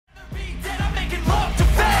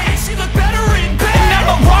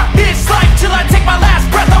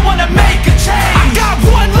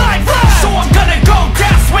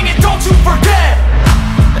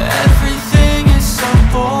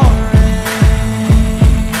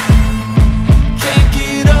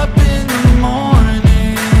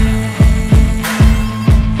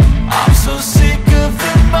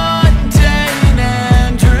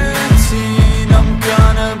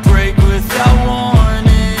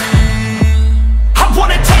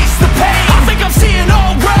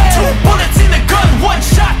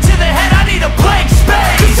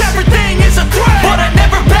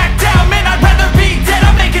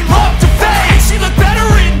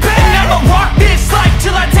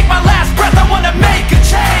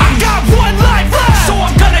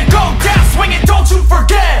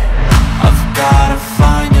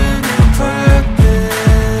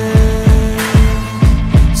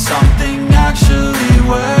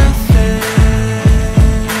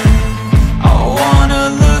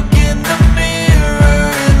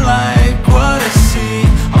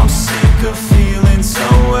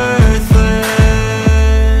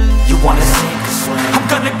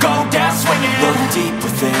deep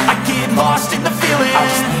within, I get lost in the feeling, I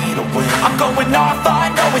just need a win. I'm going off,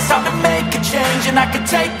 I know it's time to make a change, and I can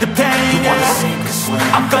take the pain. You wanna sink or swim,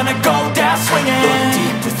 I'm gonna go down swinging. Look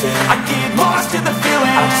deep within, I get lost in the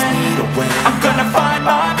feeling, I just need a win. I'm gonna find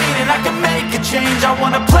my meaning, I can make a change. I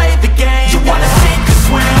wanna play the game. You wanna sink or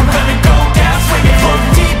swim, I'm gonna go down swinging. Look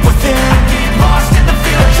deep within, I get lost in the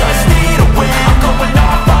feeling, just need a win. I'm going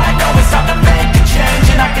off, I know it's time to make a change,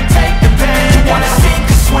 and I can take the pain. You wanna sink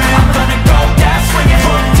or swim, I'm gonna go down swinging.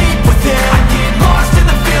 Look deep within, I get lost in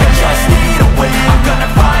the feeling, just need a win. I'm gonna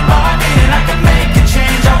find my meaning, I can make a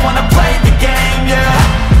change. I wanna play the game, yeah.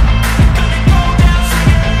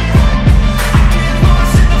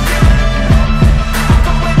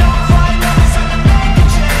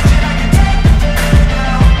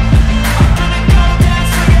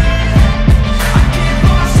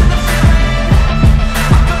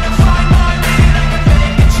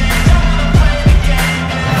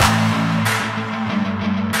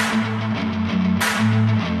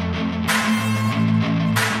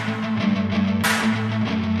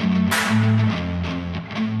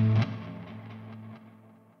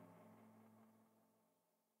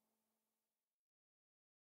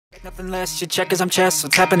 Nothing less, you check as I'm chess,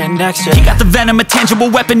 what's happening next, yeah. He got the venom, a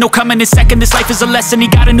tangible weapon, no coming in second. This life is a lesson, he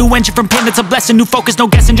got a new engine from pain, that's a blessing. New focus, no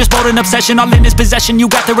guessing, just bold and obsession, all in his possession. You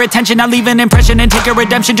got their attention, I'll leave an impression and take your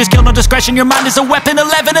redemption. Just kill, no discretion, your mind is a weapon.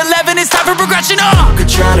 11-11, it's time for progression, You could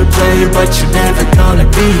try to play, but you're never gonna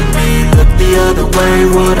beat me. Look the other way,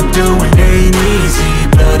 what I'm doing ain't easy.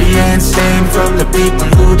 Bloody hands stained from the people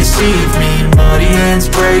who deceive me. Muddy hands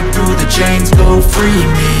break through the chains, go free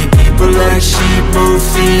me. People like sheep, move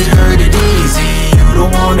feet, hurt it easy. You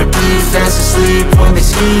don't wanna be fast asleep when they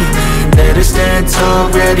scheming. Better stand tall,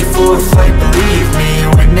 ready for a fight, believe me.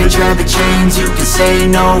 When they try the chains, you can say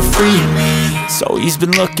no, free me. So he's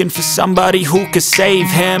been looking for somebody who could save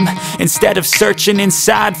him, instead of searching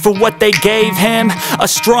inside for what they gave him. A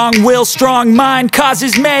strong will, strong mind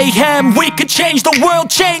causes mayhem. We could change the world,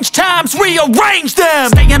 change times, rearrange them.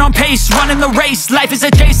 Staying on pace, running the race. Life is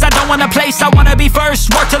a chase, I don't want a place, I wanna be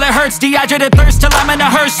first. Work till it hurts, dehydrated thirst till I'm in a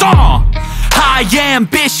hearse. High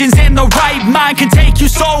ambitions and the right mind can take you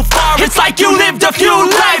so far. It's like you lived a few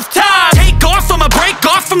lifetimes. Take off from a break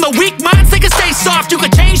off from the weak minds, they can stay soft. You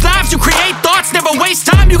can change lives, you create thoughts, never waste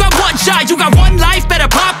time. You got one shot, you got one life, better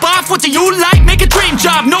pop off. What do you like? Make a dream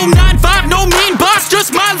job. No 9-5, no mean boss,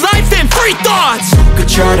 just my life and free thoughts. You could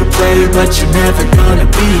try to play, but you're never gonna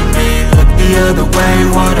beat me. Look the other way,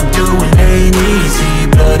 what I'm doing ain't easy.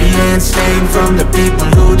 Bloody hands stained from the people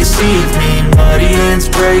who deceive me. Muddy hands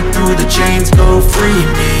break through the chains, go free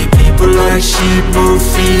me. People like sheep, move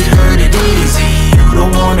feet, hurt it easy. You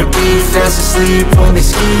don't wanna be fast asleep when they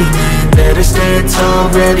scheming. Better stand tall,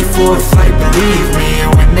 ready for a fight, believe me.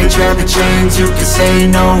 When they try the chains, you can say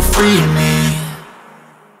no, free me.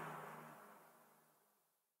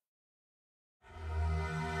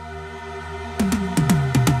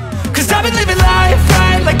 Cause I've been living life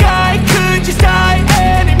right like I could just die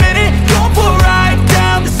any minute. Going for a ride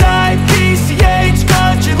down the side, PCH,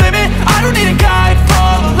 country limit. I don't need a guide,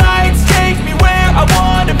 follow lights, take me where I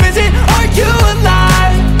wanna visit. Are you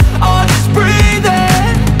alive? Or just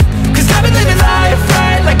breathing? Cause I've been living life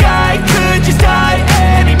right like I could just die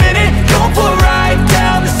any minute. Going for a ride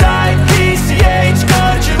down the side, PCH,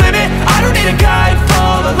 country limit. I don't need a guide,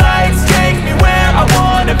 follow lights, take me where I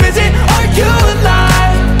wanna visit. Are you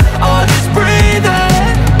alive? Or just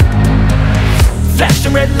breathing?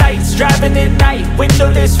 Flashing red lights, driving at night,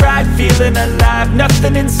 windowless ride, feeling alive.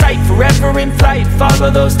 Nothing in sight, forever in flight.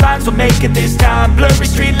 Follow those lines, we'll make it this time. Blurry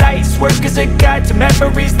street lights, work as a guide to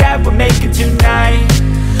memories that we're making tonight.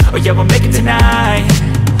 Oh yeah, we'll make it tonight.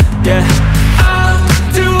 Yeah. I'll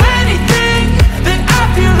do anything that I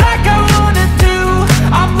feel like I wanna do.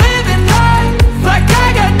 I'm living life like I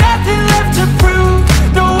got nothing left to prove.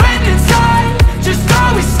 No end in sight, just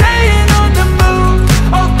always staying on the move.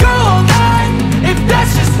 I'll go all night if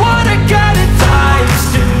that's just what I gotta do. Life's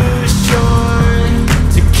too short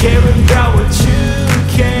to care about what you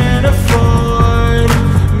can't afford.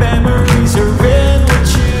 Memories are in what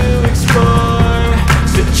you explore,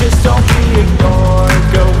 so just don't be ignored.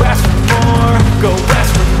 Go ask for more, go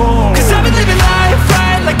ask for more. Cause I've been living life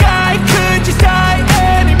right like I could just die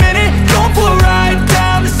any minute. Going for a ride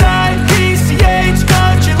down the side, PCH,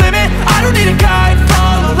 country limit. I don't need a guide,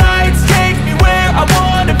 follow lights, take me where I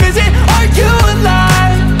wanna visit. Are you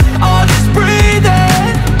alive? Or just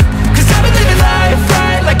breathing? Cause I've been living life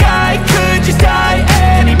right like I could just die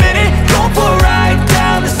any minute. Going for a ride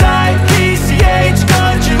down the side, PCH,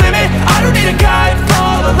 country limit. I don't need a guide,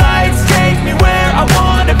 follow lights, take me where I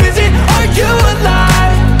wanna visit. Are you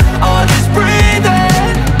alive? Or just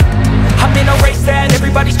breathing? I'm in a race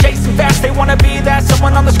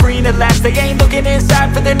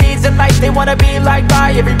wanna be liked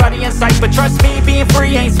by everybody in sight, but trust me, being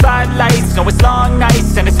free ain't spotlights. No, it's long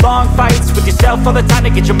nights and it's long fights with yourself all the time to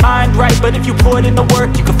get your mind right. But if you put in the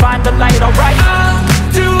work, you can find the light, alright. I'll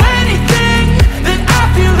do anything that I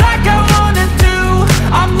feel like I wanna do.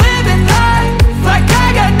 I'm living life like I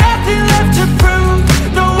got nothing left to prove.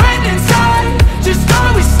 No end in sight, just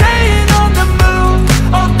always staying on the move.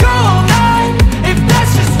 I'll go all night if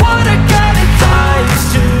that's just what I gotta do. Life's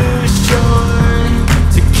too short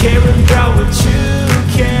to care about what you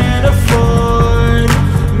can't afford.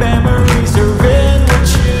 Memories are in what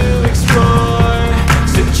you explore,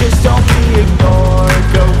 so just don't be ignored.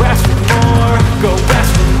 Go ask for more, go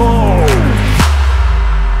ask for more.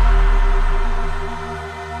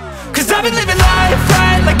 Cause I've been living life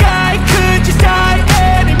right like I could just die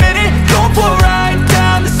any minute. Going for a ride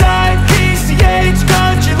down the side, PCH,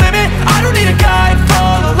 country limit. I don't need a guide,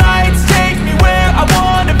 follow lights, take me where I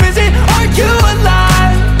wanna visit. Are you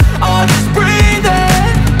alive? I'll just breathe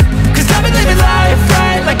in. Cause I've been living life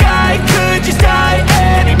right like I could just die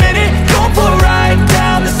any minute. Going for a ride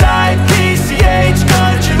down the side, PCH,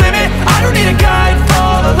 country limit. I don't need a guide,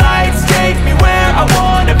 follow lights, take me where I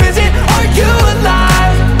wanna visit. Are you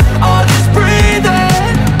alive? I'll just breathe in.